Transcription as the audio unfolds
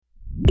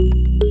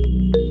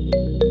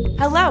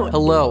Hello.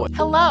 Hello.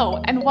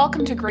 Hello, and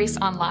welcome to Grace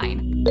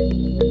Online.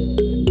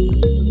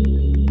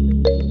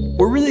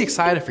 We're really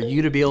excited for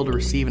you to be able to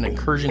receive an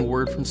encouraging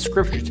word from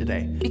Scripture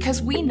today.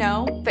 Because we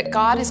know that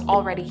God is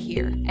already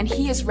here, and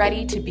He is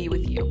ready to be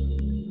with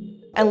you.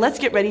 And let's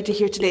get ready to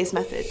hear today's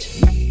message.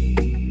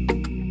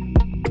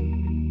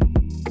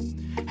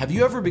 Have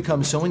you ever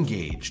become so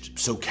engaged,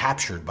 so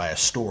captured by a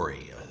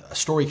story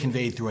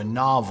conveyed through a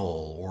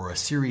novel or a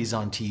series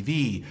on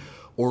TV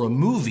or a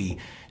movie,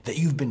 that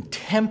you've been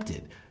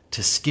tempted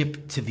to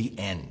skip to the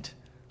end?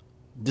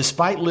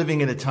 Despite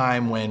living at a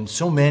time when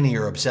so many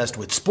are obsessed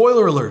with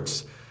spoiler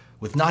alerts,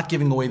 with not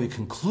giving away the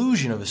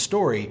conclusion of a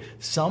story,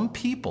 some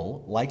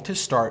people like to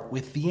start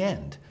with the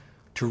end,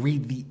 to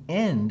read the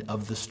end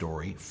of the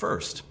story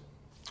first.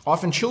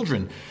 Often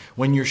children,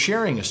 when you're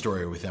sharing a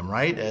story with them,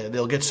 right,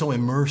 they'll get so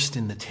immersed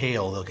in the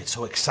tale, they'll get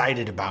so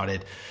excited about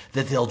it,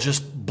 that they'll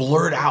just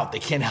blurt out, they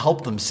can't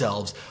help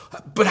themselves,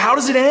 "But how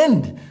does it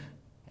end?"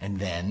 And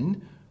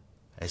then,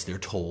 as they're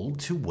told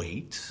to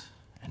wait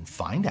and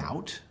find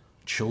out,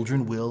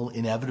 children will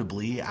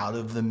inevitably, out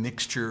of the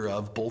mixture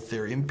of both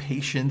their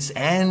impatience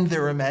and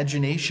their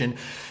imagination,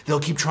 they'll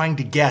keep trying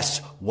to guess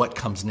what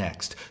comes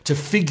next, to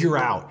figure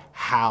out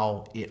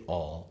how it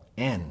all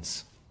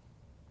ends.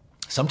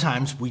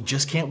 Sometimes we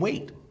just can't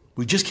wait.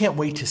 We just can't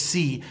wait to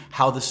see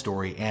how the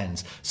story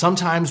ends.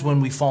 Sometimes when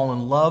we fall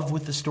in love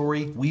with the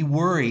story, we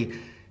worry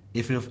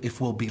if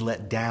we'll be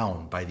let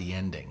down by the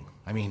ending.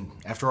 I mean,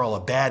 after all, a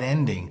bad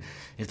ending,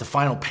 if the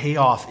final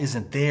payoff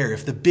isn't there,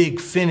 if the big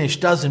finish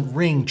doesn't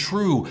ring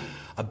true,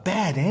 a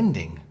bad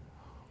ending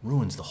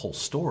ruins the whole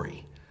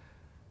story.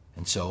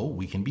 And so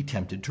we can be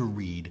tempted to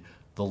read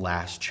the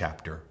last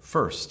chapter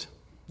first.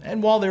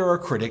 And while there are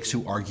critics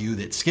who argue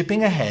that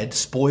skipping ahead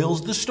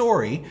spoils the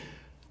story,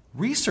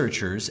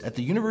 researchers at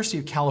the University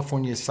of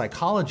California's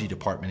Psychology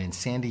Department in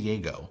San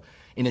Diego,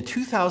 in a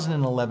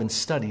 2011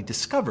 study,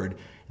 discovered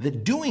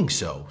that doing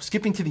so,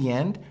 skipping to the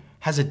end,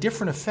 has a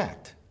different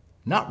effect,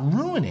 not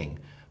ruining,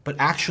 but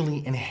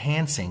actually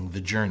enhancing the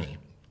journey.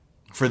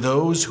 For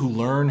those who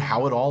learn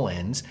how it all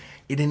ends,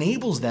 it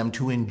enables them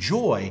to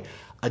enjoy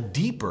a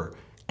deeper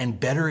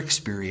and better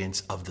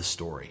experience of the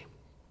story.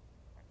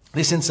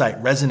 This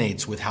insight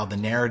resonates with how the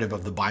narrative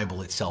of the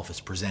Bible itself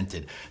is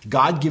presented.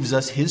 God gives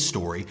us His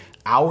story,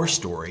 our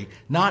story,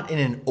 not in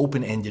an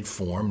open-ended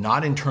form,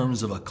 not in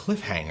terms of a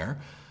cliffhanger,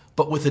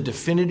 but with a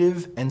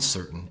definitive and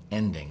certain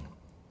ending.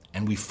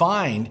 And we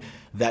find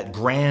that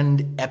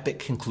grand, epic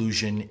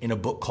conclusion in a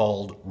book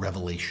called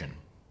Revelation.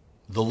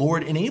 The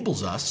Lord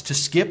enables us to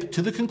skip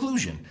to the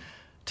conclusion,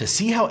 to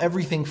see how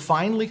everything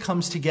finally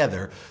comes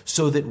together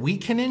so that we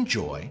can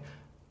enjoy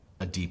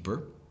a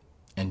deeper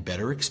and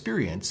better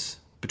experience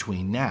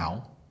between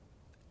now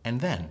and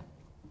then.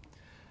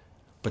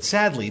 But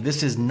sadly,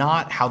 this is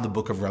not how the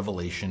book of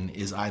Revelation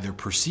is either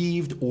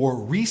perceived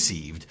or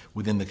received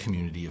within the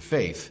community of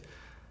faith.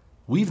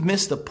 We've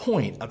missed the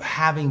point of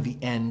having the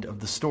end of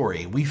the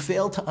story. We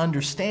fail to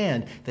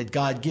understand that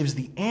God gives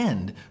the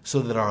end so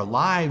that our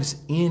lives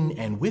in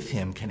and with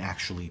Him can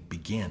actually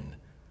begin.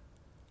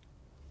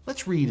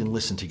 Let's read and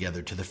listen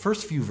together to the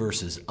first few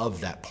verses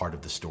of that part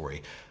of the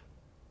story.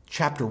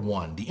 Chapter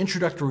 1, the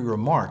introductory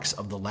remarks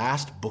of the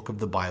last book of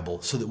the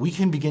Bible, so that we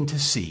can begin to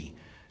see,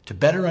 to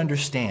better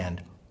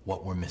understand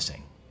what we're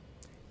missing.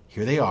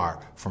 Here they are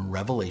from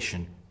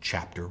Revelation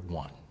chapter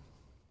 1.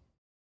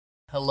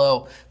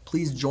 Hello.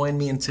 Please join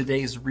me in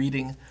today's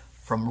reading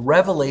from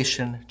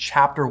Revelation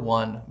chapter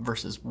 1,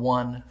 verses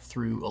 1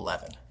 through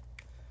 11.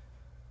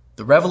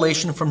 The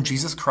revelation from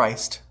Jesus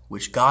Christ,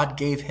 which God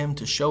gave Him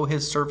to show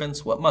His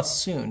servants what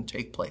must soon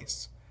take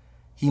place.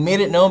 He made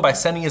it known by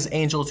sending His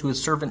angel to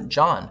His servant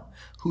John,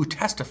 who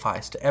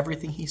testifies to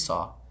everything he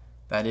saw,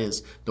 that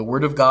is, the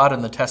word of God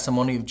and the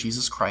testimony of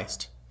Jesus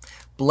Christ.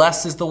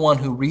 Blessed is the one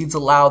who reads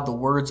aloud the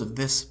words of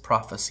this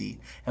prophecy,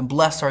 and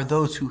blessed are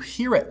those who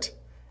hear it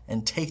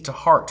and take to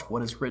heart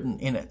what is written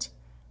in it,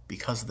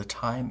 because the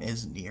time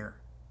is near.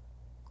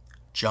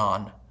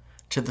 John,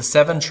 to the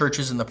 7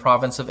 churches in the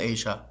province of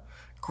Asia,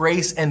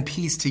 grace and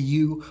peace to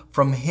you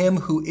from Him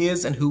who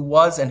is and who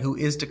was and who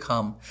is to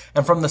come,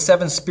 and from the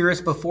 7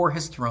 spirits before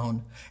His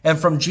throne, and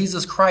from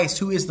Jesus Christ,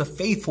 who is the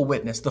faithful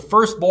witness, the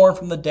firstborn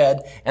from the dead,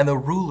 and the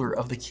ruler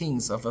of the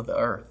kings of the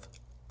earth.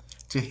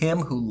 To Him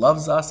who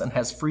loves us and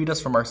has freed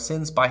us from our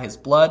sins by His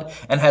blood,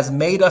 and has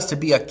made us to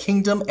be a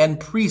kingdom and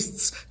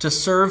priests to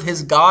serve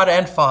His God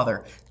and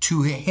Father,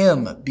 to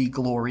Him be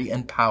glory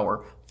and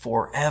power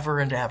forever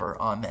and ever.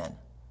 Amen.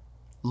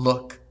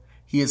 Look,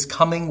 He is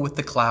coming with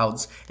the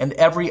clouds, and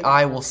every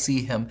eye will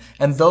see Him,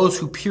 and those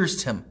who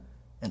pierced Him,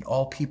 and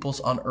all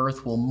peoples on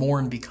earth will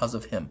mourn because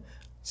of Him.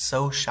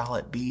 So shall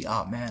it be.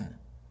 Amen.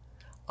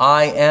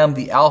 I am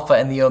the Alpha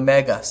and the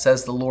Omega,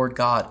 says the Lord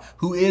God,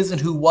 who is and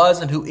who was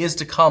and who is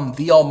to come,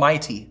 the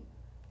Almighty.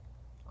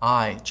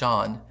 I,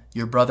 John,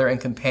 your brother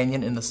and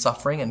companion in the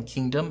suffering and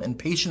kingdom and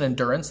patient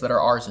endurance that are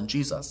ours in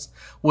Jesus,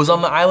 was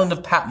on the island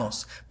of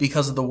Patmos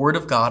because of the word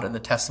of God and the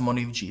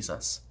testimony of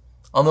Jesus.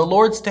 On the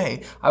Lord's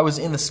day, I was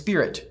in the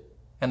Spirit,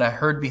 and I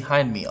heard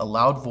behind me a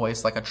loud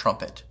voice like a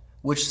trumpet,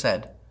 which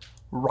said,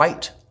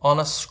 Write on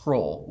a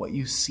scroll what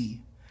you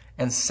see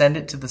and send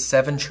it to the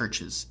 7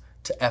 churches,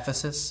 to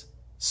Ephesus,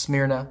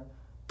 Smyrna,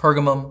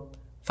 Pergamum,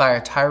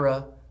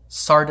 Thyatira,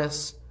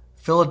 Sardis,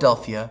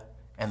 Philadelphia,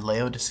 and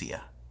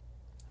Laodicea."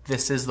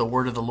 This is the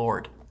word of the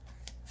Lord.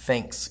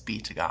 Thanks be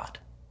to God.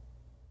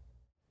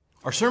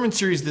 Our sermon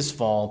series this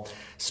fall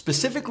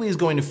specifically is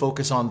going to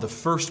focus on the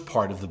first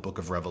part of the book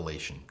of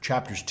Revelation,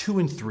 chapters 2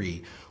 and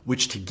 3,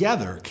 which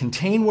together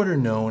contain what are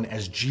known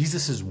as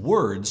Jesus'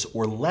 words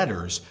or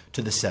letters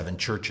to the 7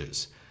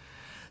 churches.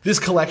 This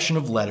collection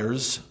of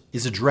letters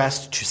is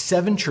addressed to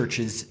 7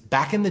 churches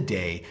back in the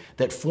day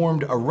that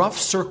formed a rough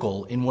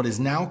circle in what is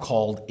now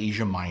called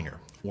Asia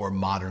Minor, or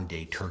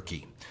modern-day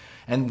Turkey.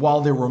 And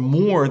while there were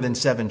more than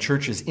 7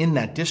 churches in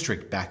that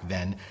district back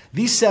then,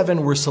 these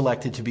 7 were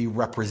selected to be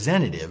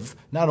representative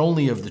not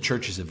only of the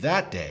churches of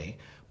that day,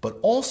 but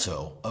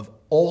also of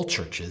all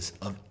churches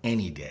of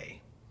any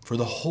day, for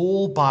the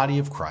whole body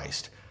of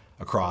Christ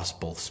across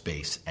both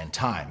space and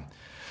time.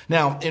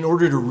 Now, in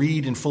order to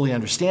read and fully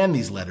understand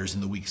these letters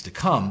in the weeks to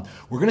come,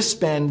 we're going to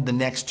spend the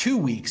next 2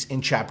 weeks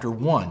in chapter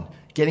 1,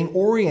 getting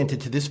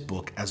oriented to this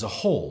book as a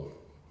whole.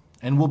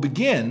 And we'll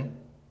begin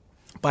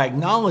by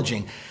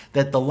acknowledging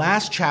that the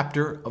last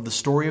chapter of the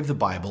story of the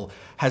Bible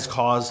has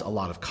caused a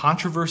lot of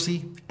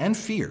controversy and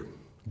fear,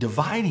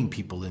 dividing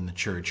people in the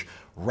church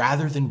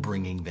rather than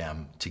bringing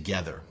them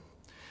together.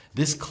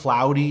 This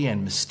cloudy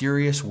and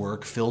mysterious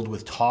work, filled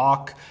with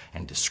talk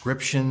and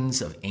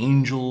descriptions of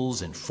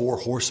angels and 4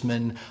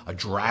 horsemen, a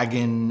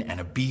dragon and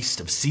a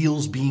beast, of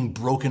seals being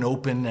broken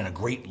open, and a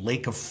great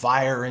lake of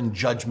fire and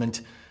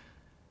judgment.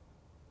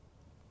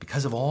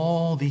 Because of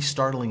all these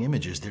startling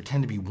images, there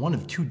tend to be one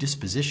of 2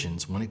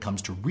 dispositions when it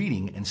comes to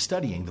reading and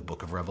studying the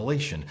book of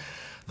Revelation.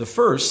 The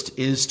first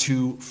is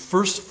to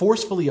first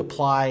forcefully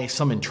apply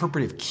some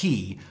interpretive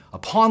key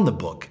upon the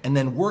book and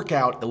then work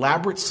out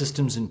elaborate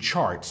systems and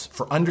charts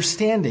for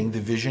understanding the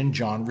vision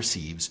John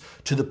receives,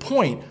 to the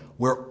point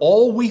where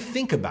all we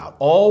think about,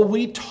 all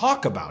we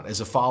talk about as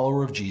a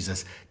follower of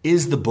Jesus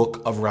is the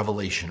book of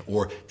Revelation,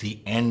 or the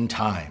end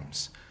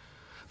times.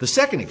 The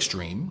second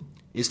extreme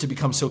is to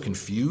become so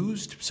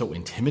confused, so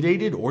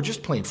intimidated, or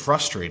just plain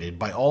frustrated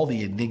by all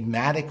the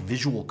enigmatic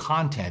visual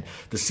content,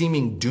 the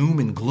seeming doom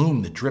and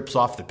gloom that drips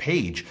off the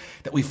page,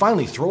 that we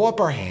finally throw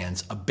up our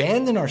hands,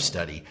 abandon our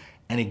study,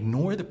 and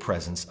ignore the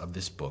presence of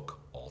this book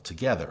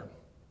altogether.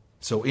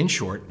 So in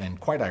short, and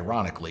quite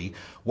ironically,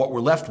 what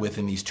we're left with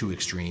in these 2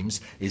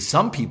 extremes is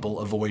some people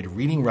avoid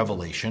reading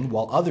Revelation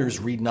while others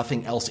read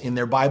nothing else in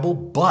their Bible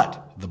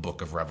but the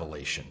book of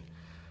Revelation.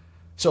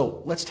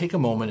 So let's take a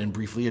moment and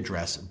briefly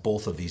address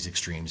both of these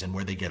extremes and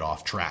where they get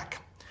off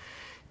track.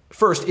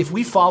 First, if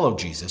we follow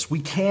Jesus, we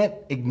can't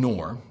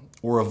ignore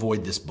or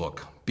avoid this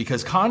book,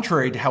 because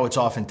contrary to how it's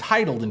often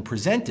titled and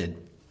presented,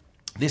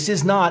 this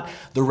is not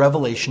the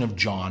revelation of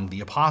John the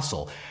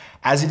Apostle.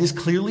 As it is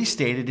clearly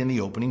stated in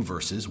the opening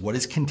verses, what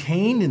is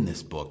contained in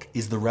this book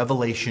is the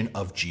revelation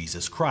of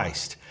Jesus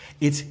Christ.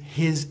 It's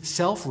his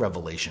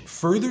self-revelation,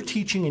 further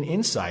teaching and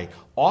insight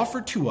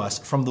offered to us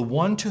from the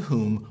one to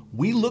whom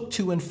we look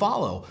to and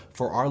follow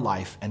for our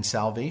life and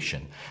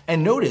salvation.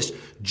 And notice,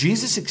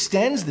 Jesus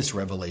extends this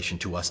revelation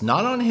to us,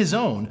 not on his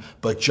own,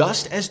 but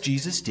just as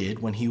Jesus did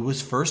when he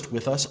was first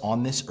with us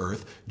on this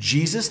earth.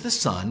 Jesus the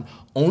Son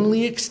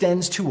only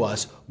extends to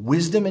us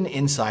wisdom and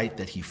insight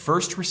that he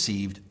first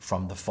received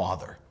from the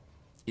Father.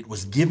 It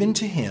was given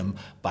to him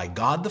by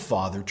God the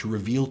Father to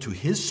reveal to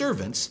his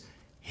servants,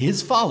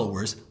 his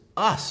followers,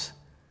 us.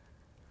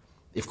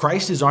 If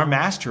Christ is our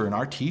master and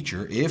our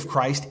teacher, if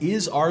Christ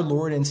is our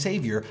Lord and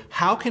Savior,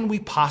 how can we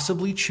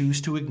possibly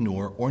choose to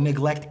ignore or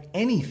neglect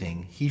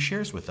anything he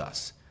shares with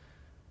us?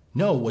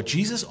 No, what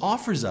Jesus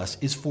offers us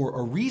is for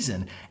a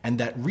reason, and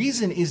that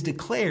reason is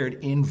declared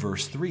in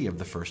verse 3 of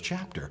the first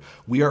chapter.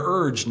 We are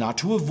urged not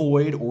to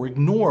avoid or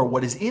ignore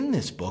what is in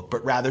this book,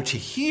 but rather to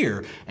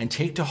hear and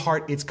take to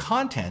heart its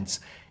contents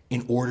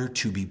in order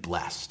to be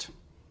blessed.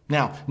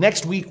 Now,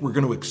 next week, we're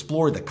going to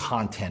explore the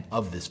content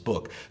of this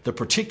book, the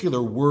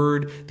particular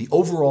word, the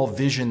overall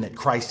vision that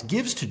Christ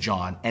gives to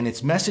John, and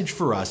its message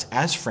for us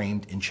as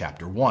framed in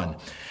chapter 1.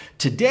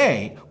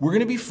 Today, we're going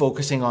to be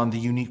focusing on the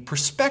unique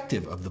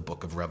perspective of the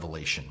book of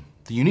Revelation,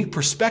 the unique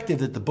perspective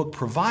that the book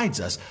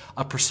provides us,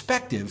 a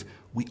perspective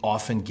we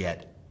often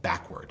get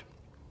backward.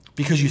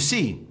 Because you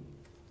see,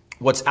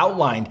 what's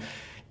outlined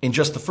in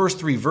just the first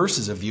 3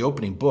 verses of the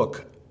opening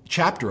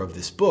chapter of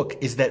this book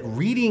is that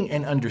reading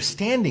and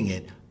understanding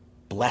it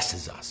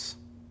blesses us.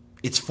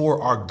 It's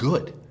for our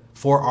good,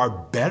 for our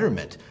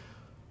betterment,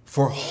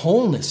 for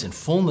wholeness and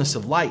fullness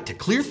of light, to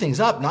clear things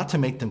up, not to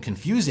make them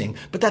confusing,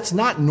 but that's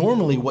not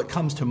normally what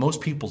comes to most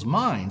people's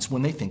minds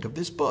when they think of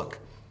this book.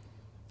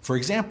 For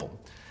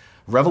example,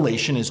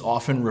 Revelation is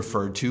often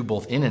referred to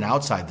both in and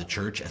outside the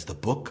church as the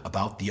book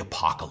about the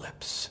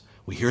apocalypse.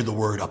 We hear the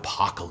word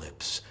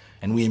apocalypse,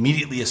 And we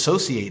immediately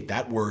associate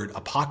that word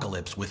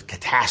apocalypse with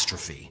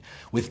catastrophe,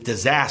 with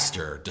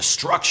disaster,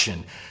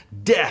 destruction,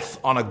 death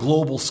on a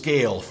global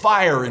scale,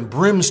 fire and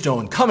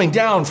brimstone coming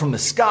down from the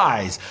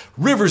skies,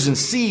 rivers and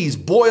seas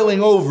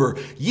boiling over,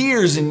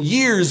 years and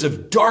years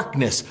of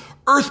darkness,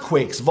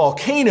 earthquakes,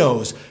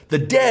 volcanoes, the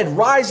dead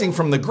rising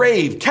from the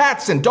grave,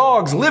 cats and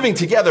dogs living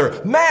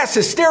together, mass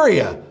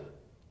hysteria.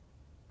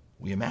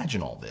 We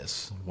imagine all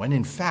this when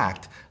in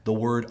fact the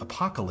word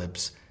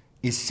apocalypse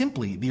is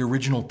simply the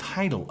original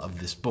title of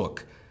this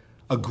book.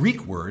 A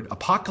Greek word,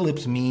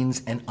 apocalypse,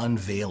 means an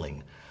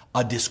unveiling,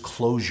 a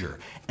disclosure,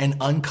 an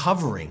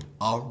uncovering,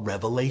 a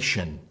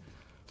revelation.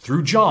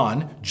 Through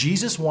John,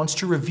 Jesus wants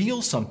to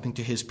reveal something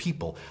to his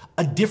people,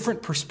 a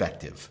different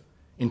perspective,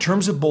 in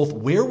terms of both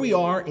where we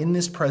are in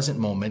this present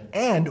moment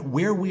and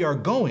where we are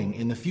going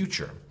in the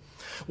future.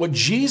 What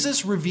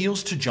Jesus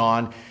reveals to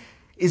John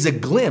is a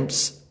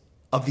glimpse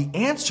of the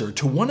answer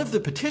to one of the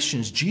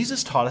petitions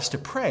Jesus taught us to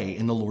pray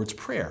in the Lord's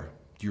Prayer.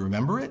 Do you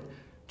remember it?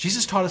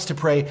 Jesus taught us to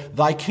pray,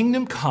 "Thy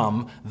kingdom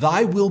come,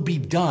 thy will be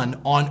done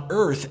on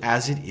earth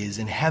as it is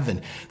in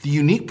heaven." The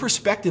unique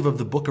perspective of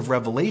the book of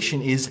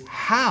Revelation is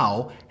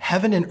how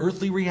heaven and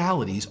earthly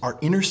realities are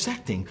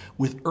intersecting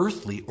with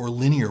earthly or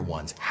linear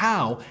ones,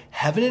 how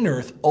heaven and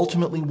earth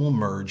ultimately will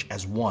merge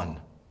as one.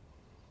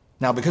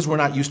 Now, because we're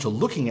not used to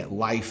looking at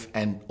life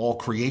and all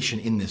creation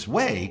in this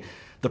way,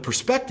 the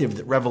perspective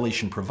that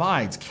Revelation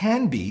provides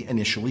can be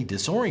initially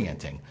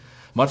disorienting.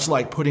 Much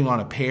like putting on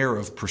a pair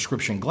of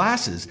prescription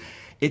glasses,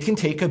 it can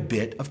take a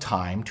bit of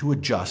time to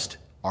adjust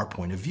our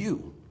point of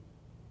view.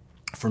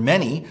 For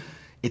many,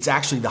 it's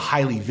actually the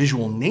highly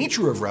visual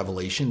nature of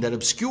Revelation that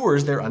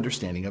obscures their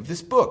understanding of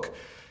this book.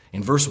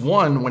 In verse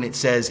 1, when it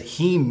says,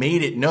 "He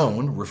made it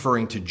known,"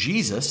 referring to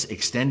Jesus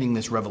extending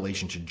this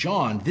revelation to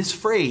John, this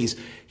phrase,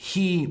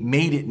 "He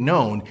made it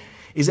known,"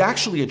 is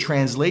actually a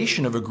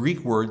translation of a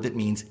Greek word that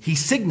means he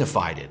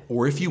signified it,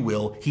 or if you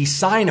will, he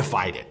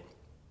signified it.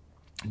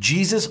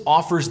 Jesus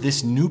offers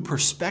this new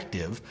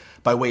perspective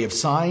by way of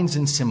signs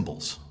and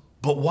symbols.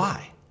 But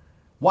why?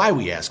 Why,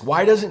 we ask?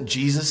 Why doesn't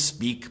Jesus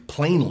speak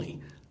plainly?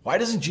 Why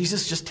doesn't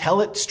Jesus just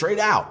tell it straight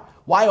out?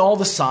 Why all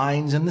the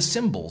signs and the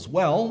symbols?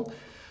 Well,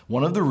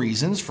 one of the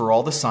reasons for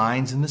all the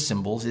signs and the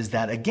symbols is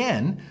that,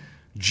 again,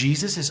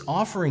 Jesus is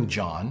offering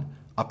John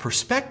a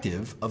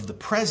perspective of the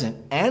present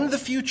and the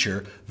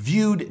future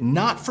viewed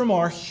not from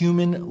our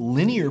human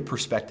linear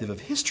perspective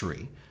of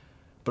history,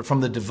 but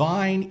from the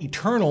divine,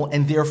 eternal,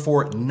 and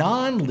therefore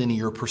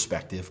non-linear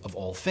perspective of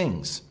all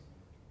things.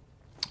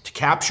 To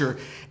capture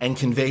and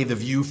convey the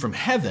view from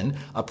heaven,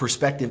 a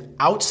perspective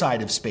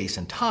outside of space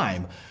and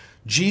time,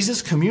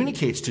 Jesus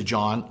communicates to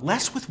John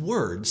less with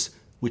words,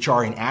 which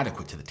are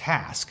inadequate to the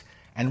task,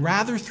 and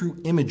rather through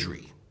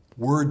imagery,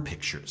 word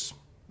pictures.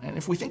 And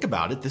if we think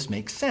about it, this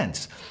makes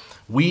sense.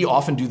 We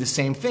often do the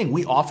same thing.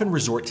 We often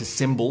resort to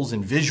symbols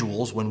and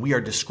visuals when we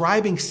are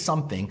describing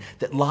something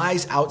that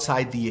lies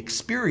outside the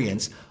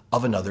experience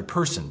of another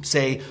person.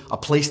 Say, a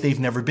place they've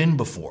never been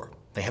before.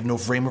 They have no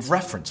frame of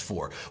reference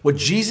for. What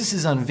Jesus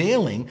is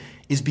unveiling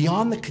is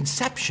beyond the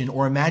conception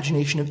or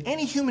imagination of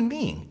any human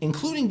being,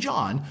 including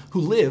John, who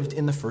lived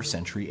in the 1st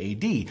century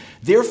AD.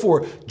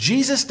 Therefore,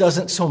 Jesus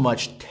doesn't so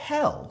much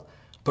tell,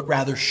 but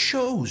rather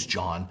shows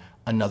John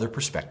another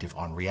perspective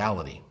on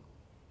reality.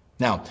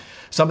 Now,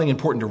 something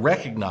important to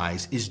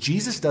recognize is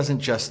Jesus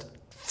doesn't just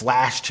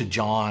flash to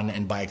John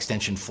and by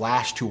extension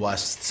flash to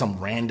us some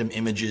random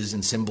images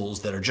and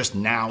symbols that are just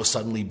now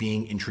suddenly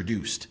being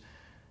introduced.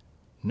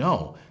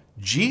 No,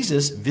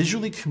 Jesus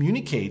visually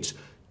communicates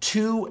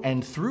to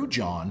and through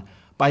John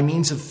by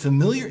means of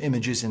familiar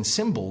images and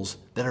symbols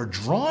that are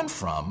drawn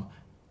from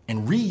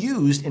and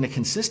reused in a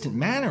consistent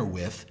manner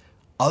with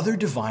other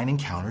divine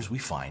encounters we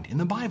find in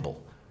the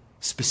Bible.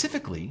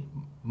 Specifically,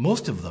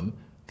 most of them,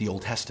 the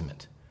Old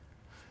Testament.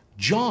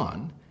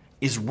 John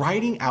is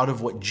writing out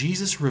of what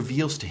Jesus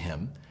reveals to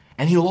him,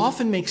 and he'll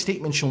often make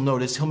statements, you'll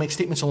notice, he'll make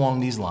statements along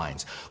these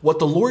lines. What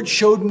the Lord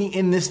showed me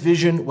in this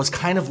vision was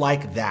kind of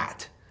like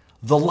that.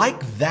 The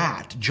like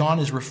that John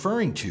is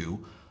referring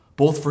to,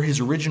 both for his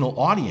original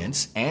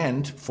audience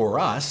and for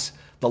us,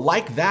 the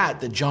like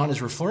that John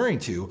is referring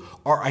to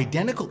are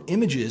identical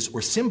images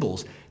or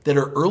symbols that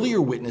are earlier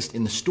witnessed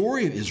in the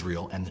story of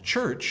Israel and the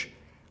church,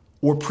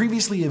 or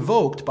previously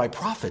evoked by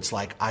prophets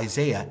like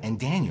Isaiah and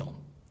Daniel.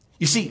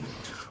 You see,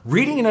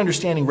 reading and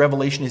understanding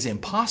Revelation is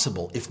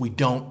impossible if we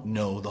don't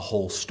know the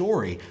whole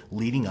story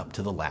leading up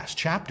to the last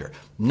chapter.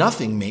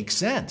 Nothing makes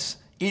sense.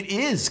 It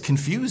is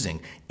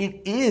confusing.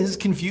 It is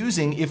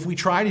confusing if we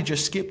try to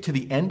just skip to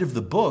the end of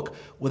the book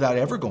without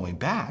ever going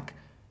back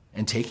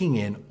and taking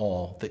in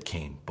all that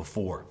came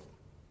before.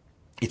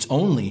 It's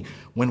only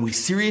when we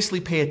seriously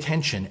pay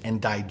attention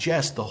and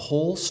digest the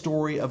whole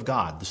story of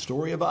God, the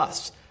story of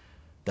us,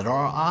 that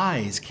our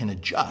eyes can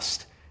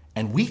adjust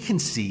and we can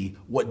see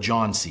what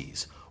John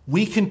sees.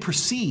 We can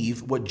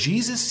perceive what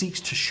Jesus seeks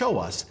to show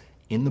us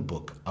in the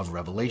book of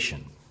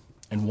Revelation.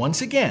 And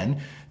once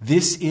again,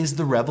 this is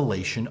the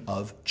revelation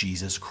of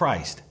Jesus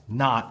Christ,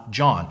 not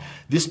John.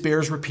 This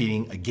bears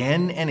repeating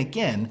again and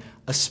again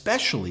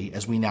especially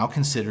as we now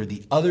consider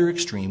the other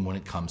extreme when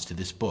it comes to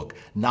this book,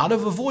 not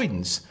of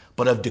avoidance,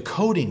 but of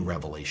decoding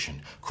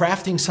Revelation,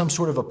 crafting some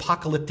sort of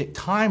apocalyptic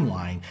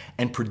timeline,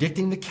 and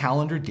predicting the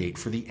calendar date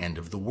for the end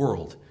of the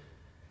world.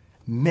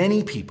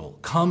 Many people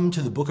come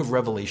to the book of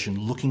Revelation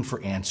looking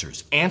for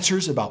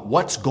answers about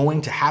what's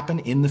going to happen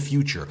in the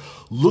future,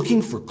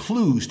 looking for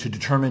clues to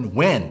determine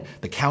when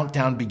the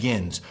countdown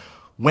begins,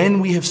 when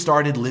we have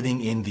started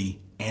living in the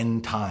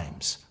end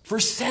times. For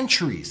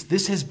centuries,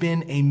 this has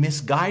been a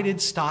misguided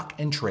stock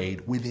and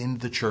trade within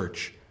the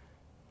church.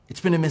 It's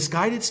been a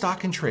misguided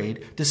stock and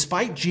trade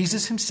despite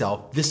Jesus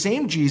himself, the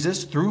same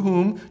Jesus through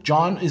whom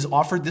John is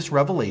offered this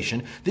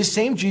revelation, this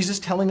same Jesus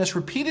telling us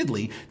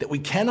repeatedly that we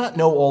cannot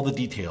know all the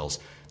details,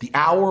 the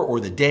hour or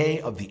the day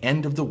of the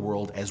end of the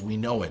world as we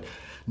know it.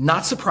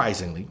 Not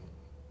surprisingly,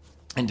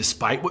 and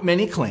despite what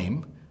many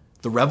claim,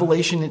 the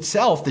revelation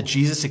itself that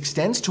Jesus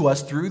extends to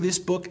us through this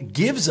book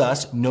gives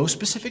us no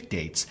specific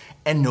dates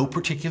and no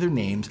particular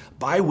names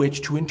by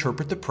which to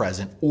interpret the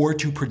present or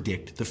to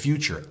predict the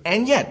future.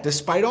 And yet,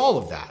 despite all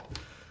of that,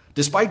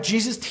 despite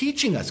Jesus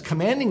teaching us,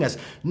 commanding us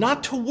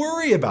not to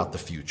worry about the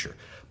future,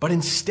 but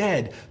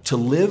instead to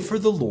live for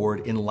the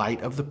Lord in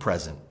light of the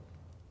present,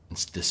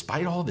 and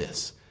despite all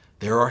this,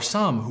 there are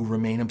some who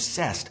remain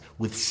obsessed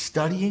with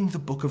studying the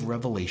book of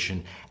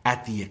Revelation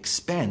at the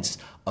expense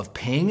of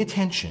paying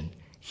attention,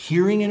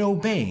 hearing and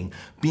obeying,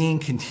 being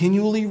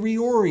continually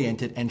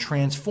reoriented and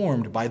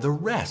transformed by the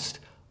rest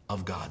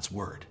of God's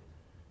word.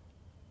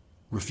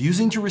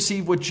 Refusing to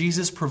receive what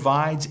Jesus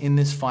provides in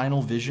this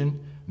final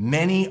vision,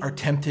 many are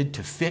tempted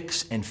to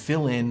fix and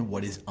fill in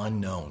what is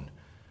unknown.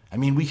 I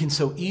mean, we can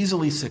so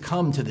easily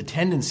succumb to the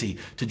tendency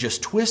to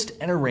just twist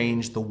and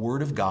arrange the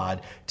word of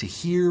God to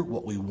hear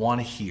what we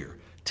want to hear,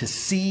 to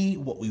see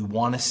what we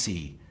want to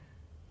see.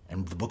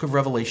 And the book of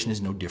Revelation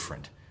is no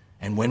different.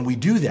 And when we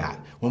do that,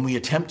 when we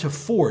attempt to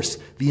force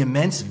the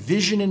immense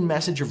vision and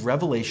message of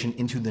Revelation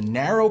into the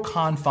narrow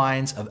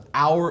confines of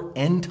our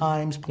end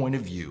times point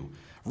of view,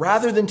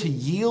 rather than to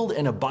yield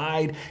and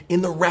abide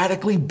in the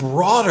radically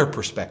broader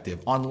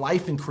perspective on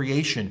life and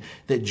creation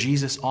that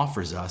Jesus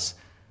offers us,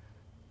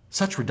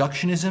 such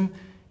reductionism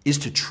is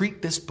to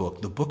treat this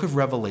book, the book of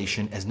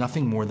Revelation, as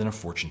nothing more than a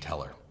fortune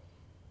teller,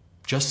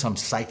 just some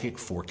psychic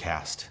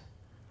forecast.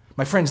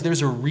 My friends,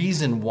 there's a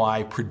reason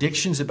why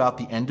predictions about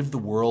the end of the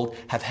world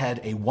have had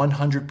a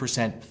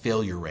 100%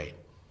 failure rate.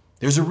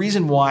 There's a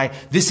reason why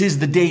this is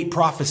the date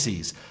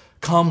prophecies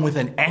come with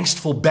an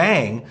angstful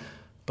bang,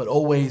 but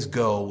always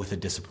go with a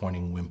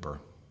disappointing whimper.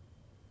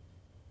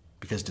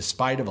 Because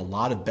despite of a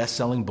lot of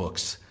best-selling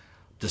books,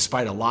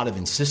 despite a lot of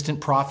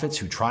insistent prophets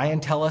who try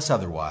and tell us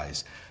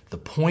otherwise, the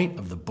point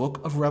of the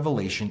book of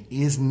Revelation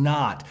is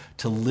not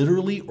to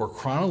literally or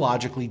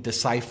chronologically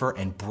decipher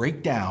and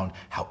break down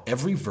how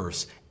every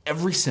verse,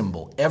 every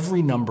symbol,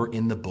 every number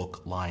in the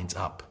book lines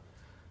up.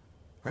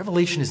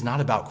 Revelation is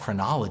not about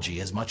chronology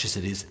as much as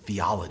it is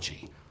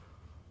theology.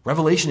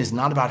 Revelation is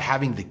not about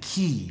having the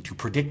key to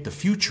predict the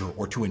future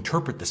or to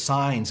interpret the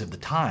signs of the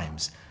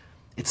times.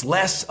 It's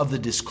less of the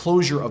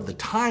disclosure of the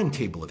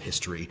timetable of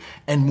history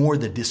and more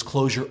the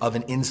disclosure of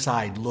an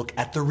inside look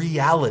at the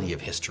reality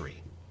of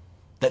history.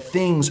 That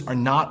things are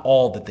not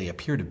all that they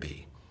appear to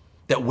be.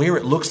 That where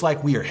it looks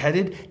like we are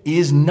headed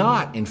is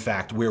not, in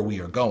fact, where we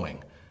are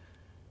going.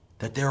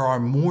 That there are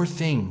more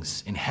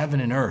things in heaven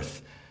and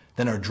earth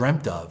than are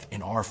dreamt of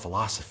in our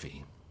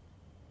philosophy.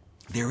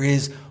 There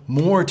is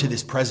more to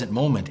this present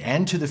moment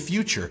and to the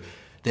future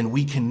than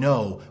we can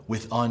know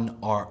with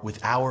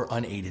our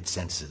unaided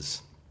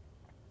senses.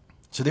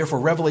 So therefore,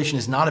 Revelation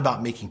is not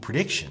about making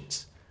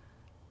predictions.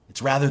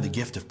 It's rather the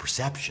gift of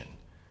perception,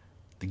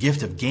 the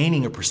gift of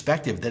gaining a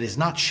perspective that is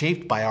not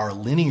shaped by our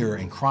linear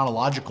and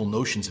chronological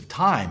notions of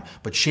time,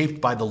 but shaped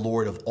by the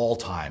Lord of all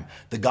time,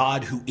 the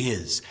God who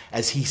is,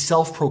 as he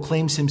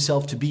self-proclaims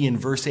himself to be in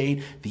verse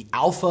 8, the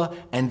Alpha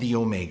and the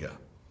Omega.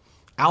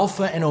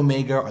 Alpha and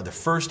Omega are the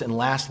first and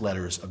last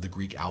letters of the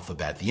Greek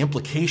alphabet. The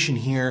implication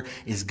here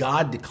is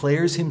God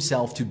declares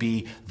himself to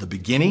be the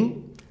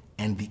beginning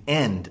and the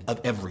end of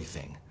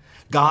everything.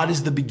 God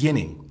is the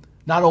beginning,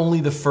 not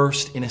only the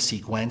first in a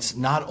sequence,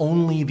 not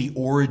only the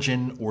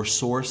origin or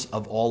source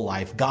of all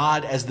life.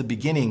 God as the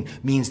beginning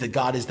means that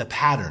God is the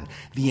pattern,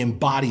 the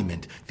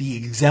embodiment, the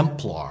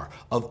exemplar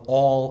of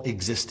all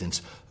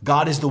existence.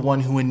 God is the one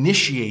who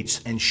initiates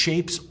and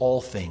shapes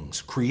all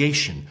things,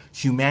 creation,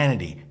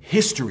 humanity,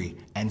 history,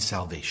 and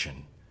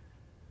salvation.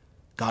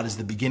 God is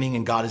the beginning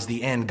and God is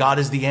the end. God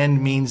is the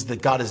end means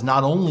that God is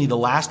not only the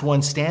last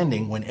one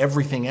standing when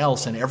everything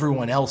else and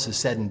everyone else is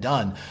said and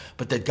done,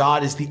 but that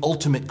God is the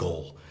ultimate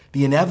goal,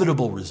 the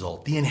inevitable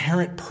result, the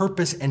inherent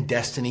purpose and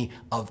destiny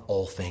of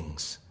all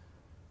things.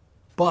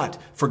 But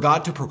for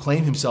God to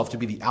proclaim himself to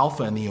be the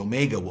Alpha and the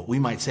Omega, what we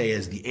might say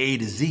as the A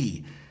to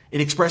Z, It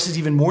expresses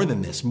even more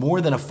than this,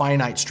 more than a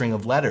finite string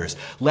of letters,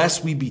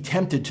 lest we be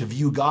tempted to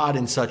view God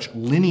in such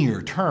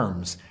linear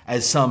terms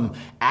as some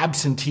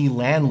absentee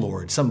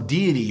landlord, some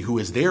deity who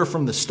is there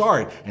from the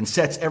start and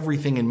sets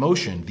everything in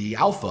motion, the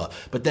Alpha,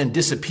 but then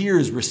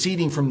disappears,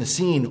 receding from the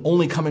scene,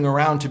 only coming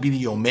around to be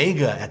the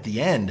Omega at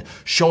the end,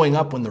 showing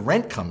up when the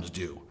rent comes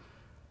due.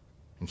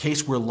 In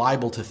case we're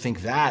liable to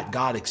think that,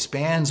 God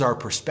expands our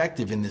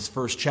perspective in this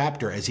first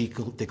chapter as he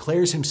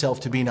declares himself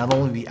to be not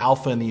only the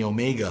Alpha and the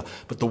Omega,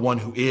 but the one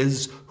who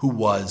is, who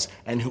was,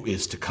 and who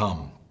is to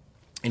come.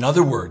 In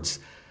other words,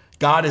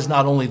 God is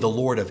not only the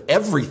Lord of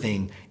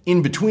everything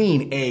in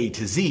between A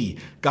to Z.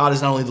 God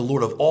is not only the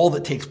Lord of all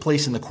that takes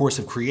place in the course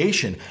of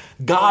creation.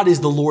 God is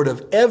the Lord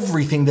of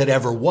everything that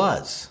ever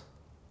was,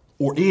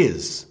 or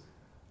is,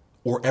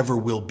 or ever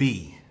will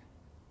be.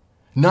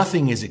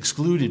 Nothing is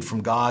excluded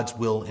from God's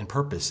will and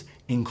purpose,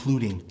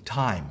 including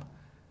time.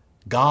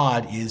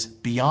 God is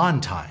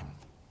beyond time.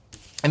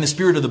 In the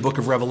spirit of the book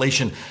of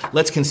Revelation,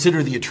 let's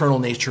consider the eternal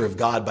nature of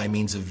God by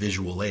means of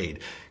visual aid.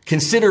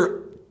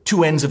 Consider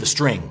two ends of a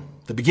string,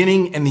 the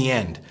beginning and the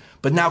end.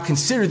 But now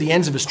consider the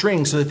ends of a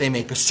string so that they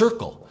make a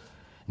circle.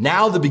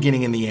 Now the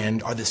beginning and the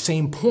end are the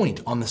same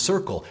point on the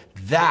circle.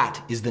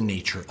 That is the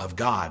nature of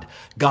God.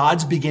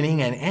 God's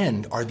beginning and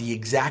end are the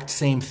exact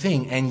same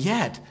thing, and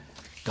yet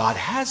God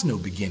has no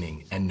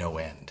beginning and no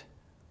end.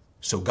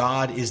 So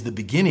God is the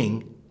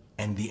beginning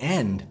and the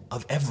end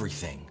of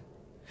everything.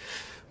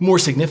 More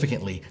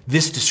significantly,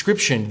 this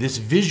description, this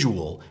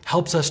visual,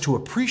 helps us to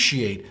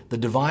appreciate the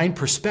divine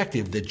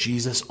perspective that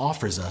Jesus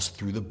offers us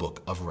through the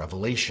book of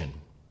Revelation.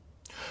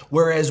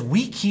 Whereas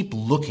we keep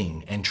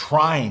looking and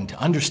trying to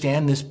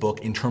understand this book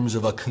in terms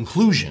of a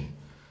conclusion,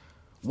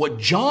 what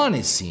John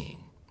is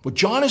seeing, what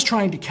John is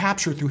trying to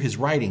capture through his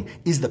writing,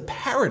 is the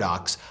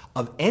paradox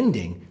of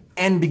ending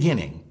and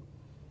beginning.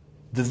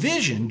 The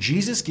vision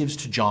Jesus gives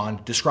to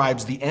John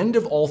describes the end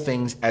of all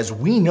things as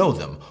we know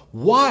them,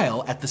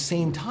 while at the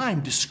same time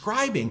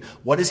describing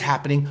what is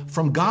happening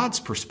from God's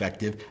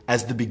perspective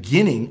as the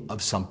beginning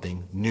of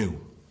something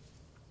new.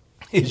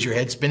 Is your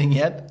head spinning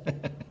yet?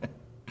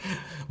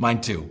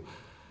 Mine too.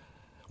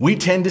 We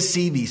tend to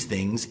see these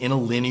things in a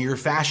linear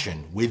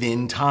fashion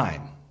within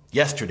time.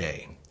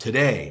 Yesterday,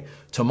 today,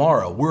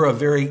 tomorrow. We're a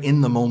very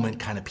in-the-moment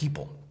kind of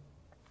people.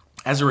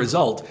 As a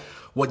result,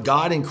 what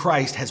God in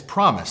Christ has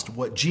promised,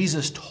 what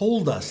Jesus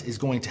told us is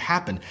going to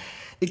happen,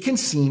 it can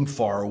seem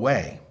far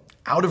away,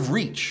 out of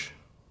reach.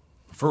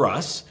 For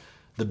us,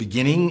 the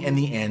beginning and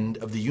the end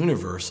of the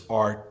universe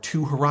are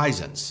two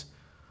horizons.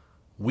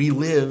 We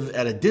live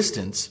at a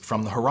distance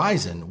from the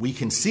horizon. We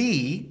can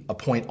see a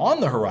point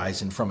on the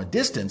horizon from a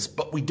distance,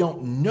 but we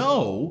don't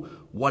know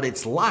what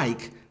it's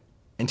like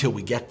until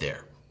we get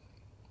there.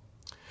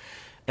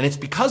 And it's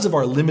because of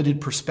our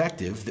limited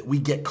perspective that we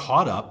get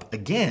caught up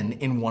again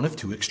in one of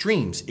two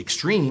extremes.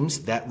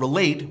 Extremes that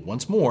relate,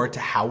 once more, to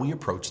how we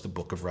approach the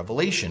book of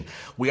Revelation.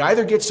 We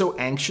either get so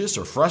anxious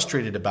or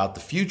frustrated about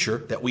the future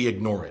that we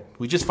ignore it.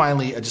 We just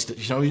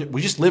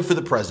we just live for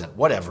the present,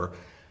 whatever.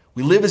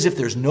 We live as if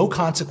there's no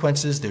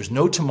consequences, there's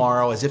no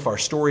tomorrow, as if our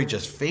story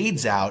just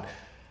fades out,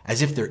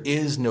 as if there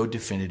is no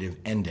definitive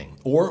ending.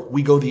 Or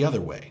we go the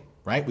other way,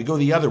 right? We go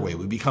the other way.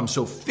 We become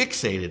so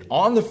fixated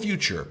on the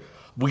future,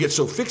 we get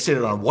so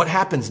fixated on what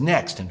happens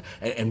next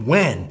and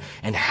when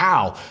and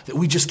how that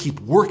we just keep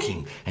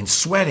working and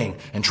sweating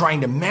and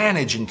trying to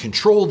manage and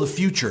control the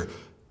future.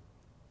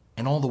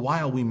 And all the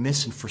while we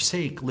miss and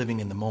forsake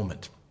living in the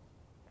moment,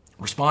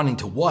 responding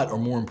to what, or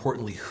more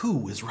importantly,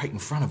 who is right in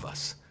front of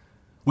us.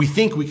 We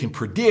think we can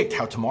predict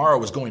how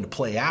tomorrow is going to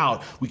play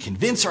out. We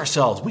convince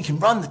ourselves we can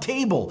run the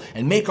table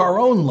and make our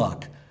own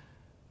luck,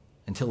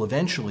 until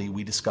eventually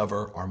we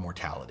discover our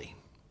mortality,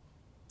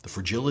 the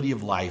fragility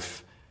of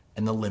life,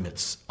 and the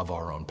limits of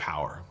our own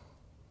power.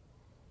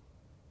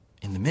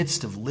 In the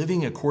midst of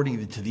living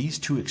according to these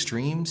two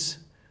extremes,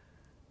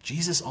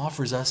 Jesus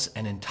offers us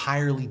an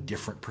entirely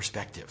different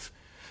perspective.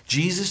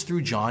 Jesus,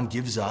 through John,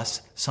 gives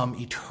us some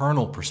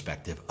eternal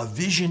perspective, a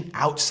vision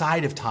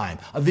outside of time,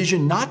 a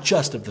vision not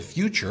just of the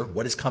future,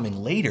 what is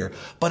coming later,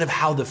 but of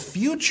how the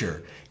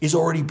future is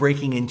already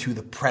breaking into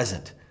the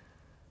present,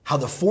 how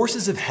the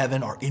forces of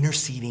heaven are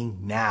interceding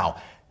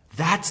now.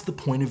 That's the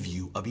point of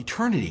view of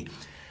eternity.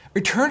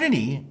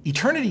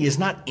 Eternity is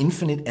not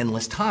infinite,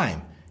 endless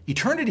time.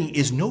 Eternity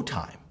is no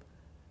time.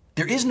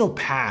 There is no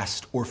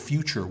past or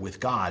future with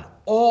God.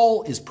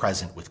 All is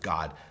present with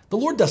God. The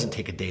Lord doesn't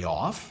take a day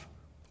off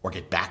or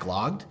get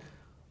backlogged.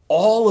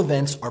 All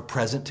events are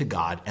present to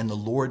God, and the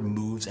Lord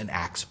moves and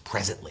acts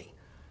presently.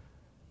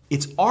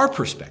 It's our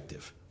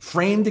perspective,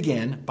 framed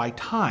again by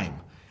time,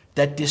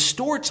 that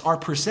distorts our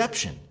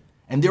perception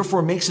and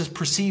therefore makes us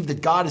perceive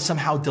that God is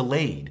somehow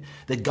delayed,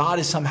 that God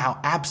is somehow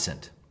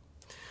absent.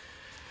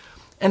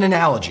 An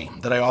analogy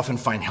that I often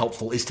find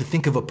helpful is to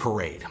think of a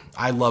parade.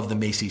 I love the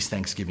Macy's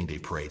Thanksgiving Day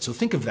Parade, so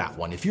think of that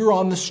one. If you're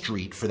on the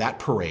street for that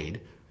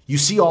parade, you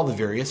see all the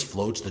various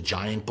floats, the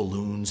giant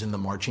balloons, and the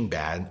marching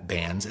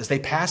bands as they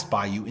pass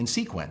by you in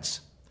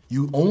sequence.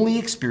 You only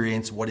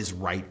experience what is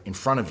right in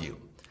front of you.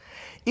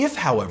 If,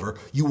 however,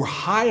 you were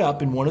high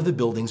up in one of the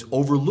buildings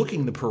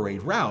overlooking the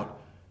parade route,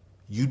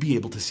 you'd be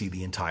able to see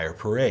the entire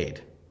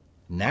parade.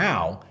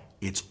 Now,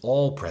 it's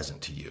all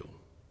present to you.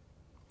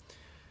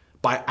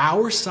 By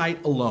our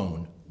sight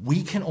alone,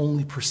 we can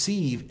only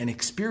perceive and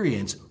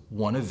experience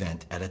one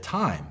event at a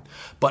time.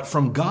 But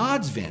from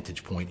God's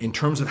vantage point, in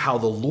terms of how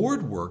the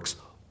Lord works,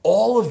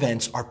 all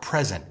events are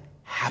present,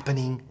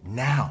 happening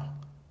now.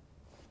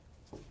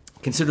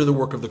 Consider the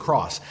work of the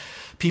cross.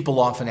 People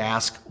often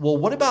ask, well,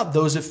 what about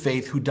those of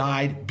faith who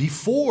died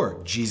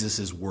before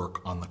Jesus'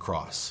 work on the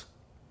cross?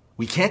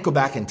 We can't go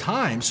back in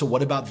time, so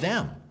what about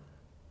them?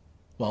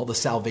 Well, the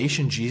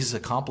salvation Jesus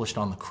accomplished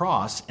on the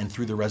cross and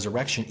through the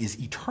resurrection is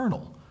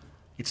eternal.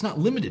 It's not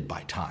limited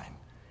by time.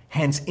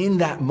 Hence, in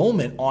that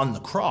moment on the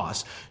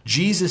cross,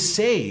 Jesus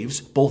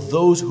saves both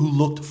those who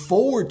looked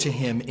forward to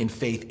him in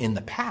faith in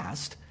the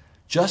past,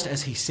 just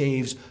as he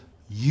saves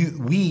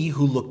we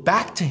who look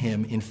back to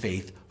him in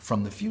faith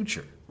from the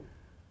future.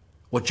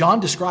 What John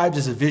describes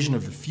as a vision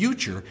of the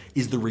future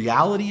is the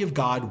reality of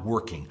God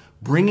working,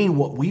 bringing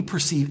what we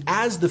perceive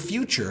as the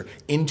future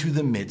into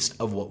the midst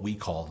of what we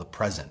call the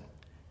present.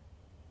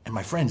 And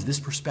my friends, this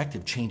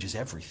perspective changes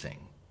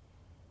everything.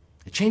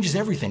 It changes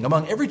everything.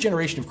 Among every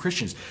generation of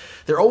Christians,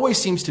 there always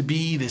seems to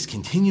be this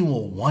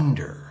continual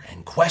wonder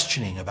and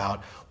questioning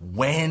about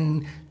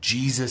when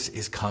Jesus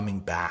is coming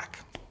back.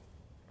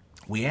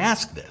 We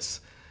ask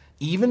this,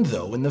 even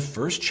though in the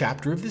first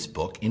chapter of this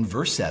book, in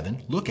verse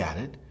 7, look at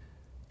it,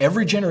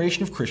 every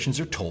generation of Christians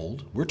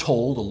we're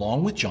told,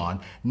 along with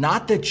John,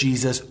 not that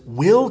Jesus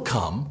will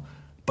come,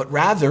 but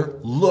rather,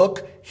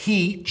 look,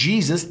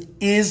 Jesus,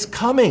 is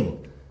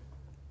coming.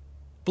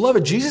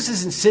 Beloved, Jesus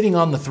isn't sitting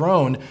on the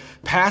throne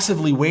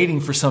passively waiting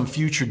for some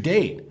future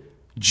date.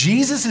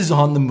 Jesus is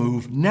on the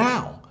move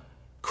now.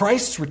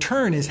 Christ's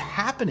return is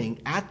happening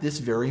at this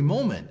very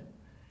moment.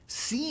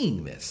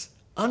 Seeing this,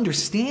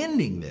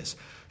 understanding this,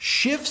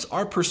 shifts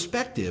our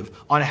perspective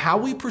on how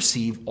we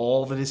perceive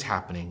all that is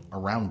happening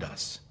around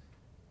us.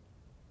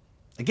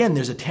 Again,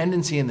 there's a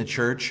tendency in the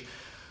church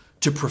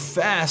to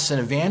profess and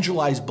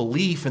evangelize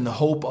belief in the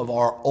hope of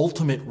our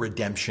ultimate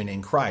redemption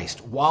in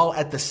Christ, while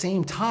at the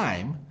same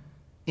time,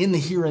 in the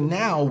here and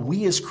now,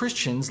 we as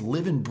Christians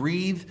live and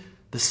breathe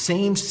the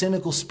same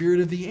cynical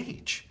spirit of the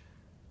age.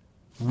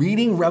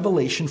 Reading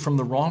Revelation from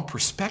the wrong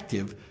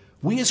perspective,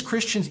 we as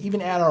Christians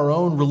even add our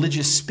own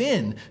religious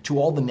spin to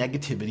all the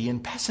negativity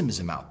and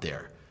pessimism out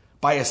there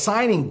by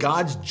assigning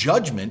God's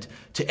judgment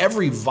to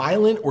every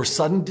violent or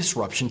sudden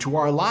disruption to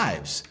our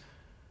lives.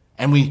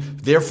 And we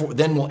therefore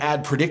then will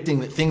add predicting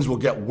that things will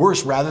get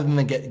worse rather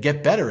than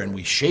get better. And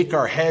we shake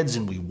our heads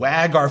and we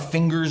wag our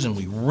fingers and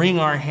we wring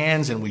our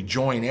hands and we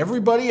join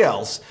everybody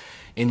else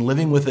in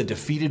living with a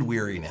defeated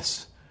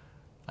weariness,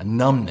 a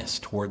numbness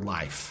toward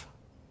life.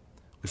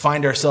 We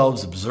find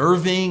ourselves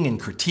observing and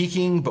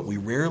critiquing, but we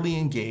rarely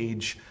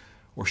engage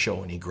or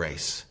show any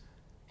grace.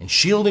 And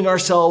shielding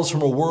ourselves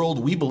from a world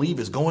we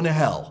believe is going to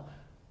hell,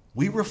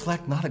 we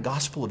reflect not a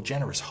gospel of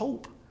generous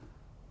hope,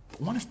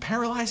 but one of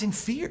paralyzing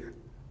fear.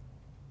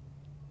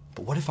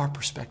 But what if our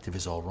perspective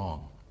is all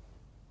wrong?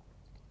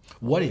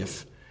 What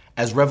if,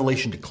 as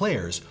Revelation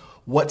declares,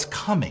 what's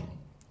coming,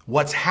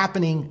 what's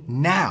happening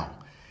now,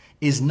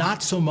 is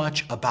not so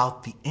much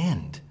about the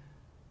end,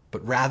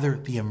 but rather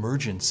the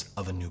emergence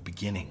of a new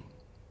beginning?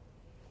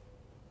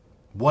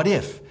 What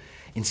if,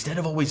 instead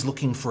of always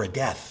looking for a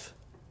death,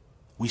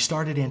 we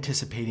started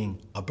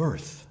anticipating a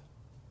birth?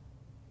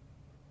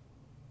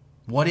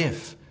 What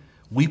if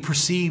we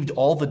perceived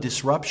all the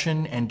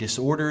disruption and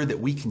disorder that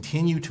we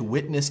continue to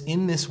witness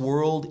in this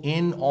world,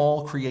 in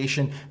all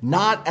creation,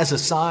 not as a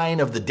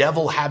sign of the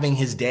devil having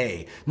his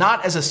day,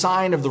 not as a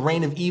sign of the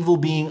reign of evil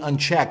being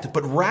unchecked,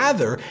 but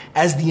rather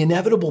as the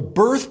inevitable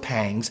birth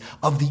pangs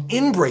of the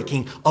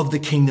inbreaking of the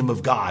kingdom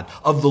of God,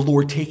 of the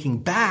Lord taking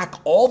back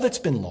all that's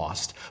been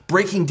lost,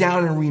 breaking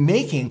down and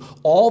remaking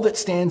all that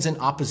stands in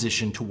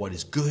opposition to what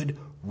is good,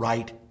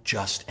 right,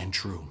 just, and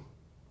true?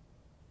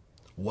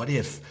 What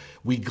if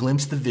we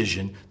glimpse the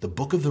vision the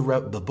book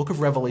of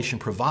Revelation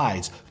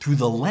provides through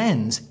the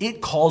lens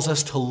it calls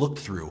us to look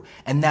through?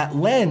 And that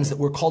lens that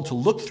we're called to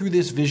look through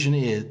this vision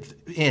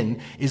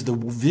is the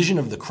vision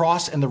of the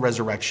cross and the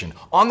resurrection.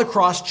 On the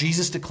cross,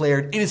 Jesus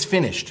declared, "It is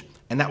finished."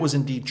 And that was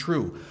indeed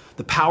true.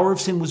 The power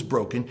of sin was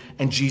broken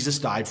and Jesus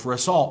died for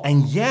us all.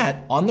 And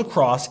yet, on the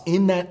cross,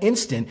 in that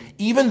instant,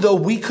 even though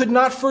we could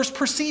not first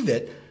perceive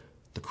it,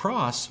 the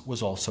cross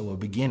was also a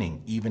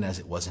beginning, even as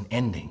it was an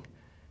ending.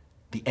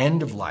 The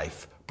end of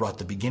life brought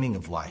the beginning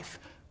of life.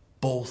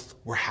 Both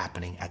were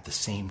happening at the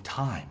same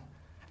time.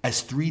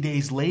 As 3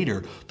 days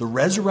later, the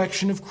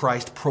resurrection of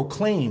Christ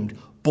proclaimed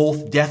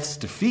both death's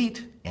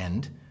defeat,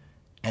 end,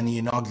 and the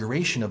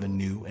inauguration of a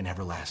new and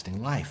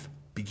everlasting life,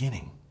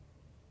 beginning.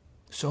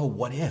 So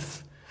what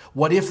if?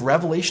 What if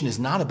Revelation is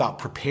not about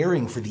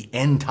preparing for the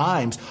end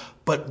times,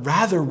 but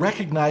rather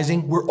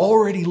recognizing we're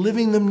already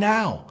living them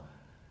now?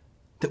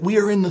 That we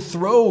are in the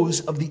throes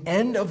of the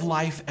end of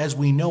life as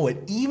we know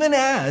it, even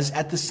as,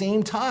 at the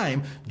same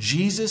time,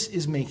 Jesus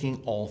is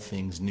making all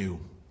things new.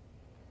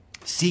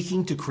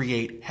 seeking to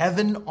create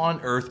heaven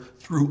on earth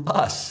through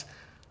us,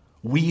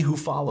 we who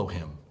follow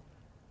him.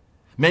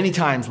 Many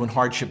times when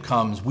hardship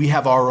comes, we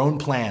have our own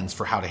plans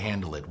for how to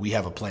handle it. We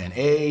have a plan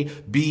A,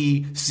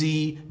 B,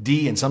 C,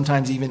 D, and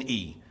sometimes even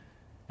E.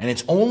 And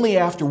it's only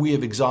after we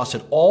have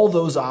exhausted all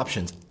those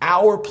options,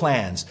 our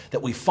plans,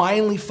 that we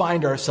finally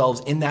find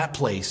ourselves in that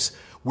place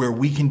where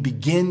we can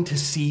begin to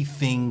see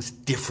things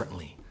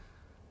differently,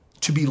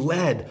 to be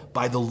led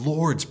by the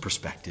Lord's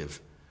perspective.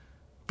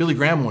 Billy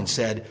Graham once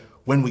said,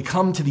 "When we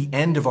come to the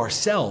end of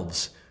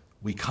ourselves,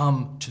 we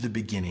come to the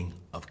beginning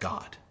of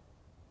God."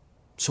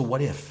 So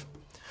what if?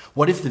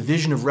 What if the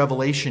vision of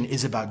Revelation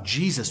is about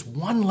Jesus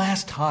one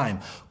last time,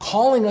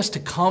 calling us to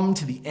come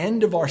to the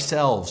end of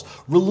ourselves,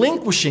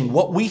 relinquishing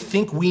what we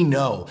think we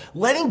know,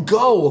 letting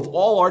go of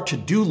all our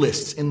to-do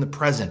lists in the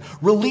present,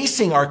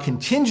 releasing our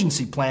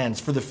contingency plans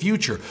for the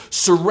future,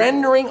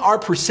 surrendering our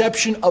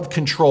perception of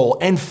control,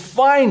 and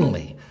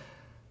finally,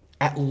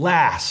 at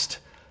last,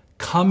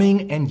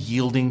 coming and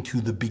yielding to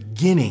the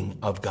beginning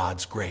of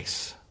God's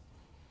grace?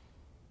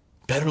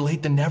 Better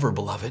late than never,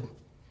 beloved.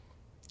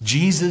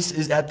 Jesus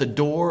is at the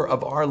door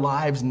of our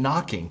lives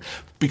knocking,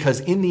 because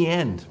in the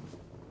end,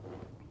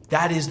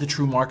 that is the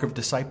true mark of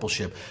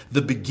discipleship.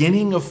 The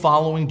beginning of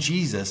following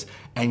Jesus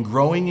and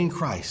growing in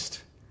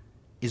Christ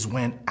is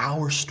when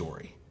our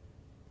story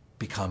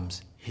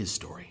becomes his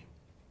story.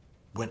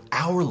 When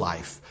our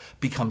life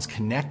becomes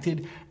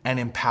connected and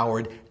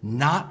empowered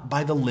not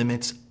by the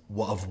limits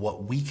of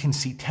what we can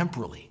see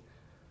temporally,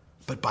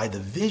 but by the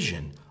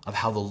vision of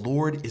how the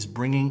Lord is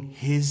bringing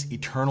his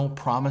eternal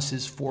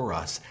promises for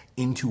us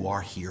into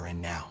our here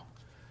and now.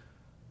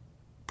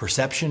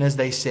 Perception, as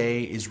they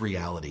say, is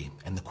reality.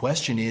 And the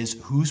question is,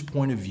 whose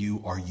point of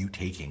view are you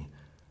taking?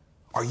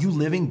 Are you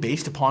living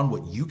based upon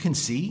what you can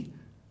see,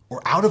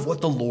 or out of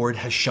what the Lord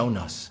has shown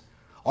us?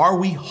 Are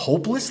we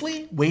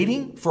hopelessly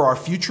waiting for our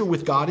future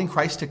with God in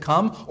Christ to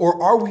come,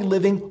 or are we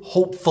living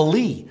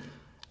hopefully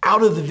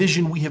out of the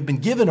vision we have been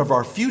given of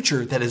our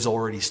future that has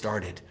already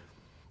started?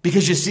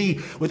 Because you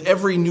see, with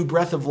every new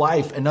breath of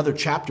life, another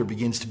chapter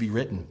begins to be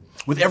written.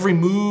 With every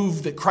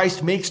move that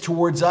Christ makes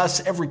towards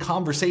us, every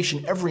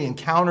conversation, every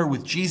encounter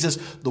with Jesus,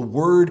 the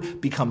Word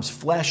becomes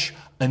flesh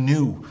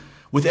anew.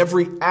 With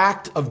every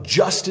act of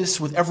justice,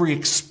 with every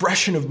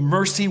expression of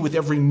mercy, with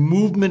every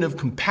movement of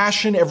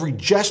compassion, every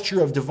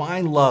gesture of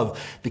divine love,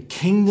 the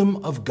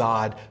kingdom of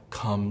God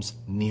comes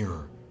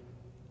nearer,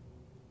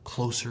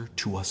 closer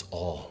to us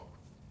all.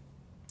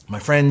 My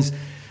friends,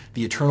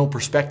 the eternal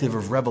perspective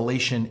of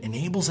Revelation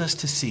enables us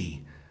to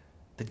see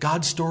that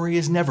God's story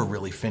is never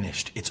really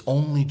finished. It's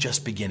only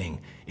just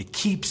beginning. It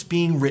keeps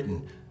being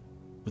written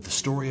with the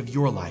story of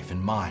your life and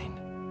mine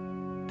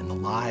and the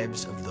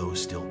lives of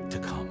those still to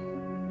come.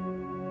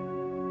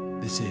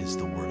 This is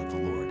the word of the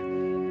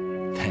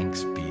Lord.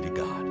 Thanks be to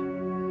God.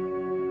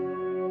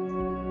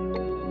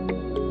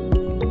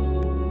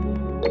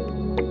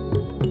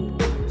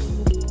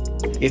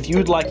 If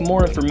you'd like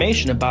more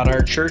information about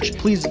our church,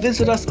 please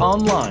visit us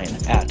online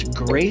at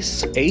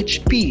gracehb.org.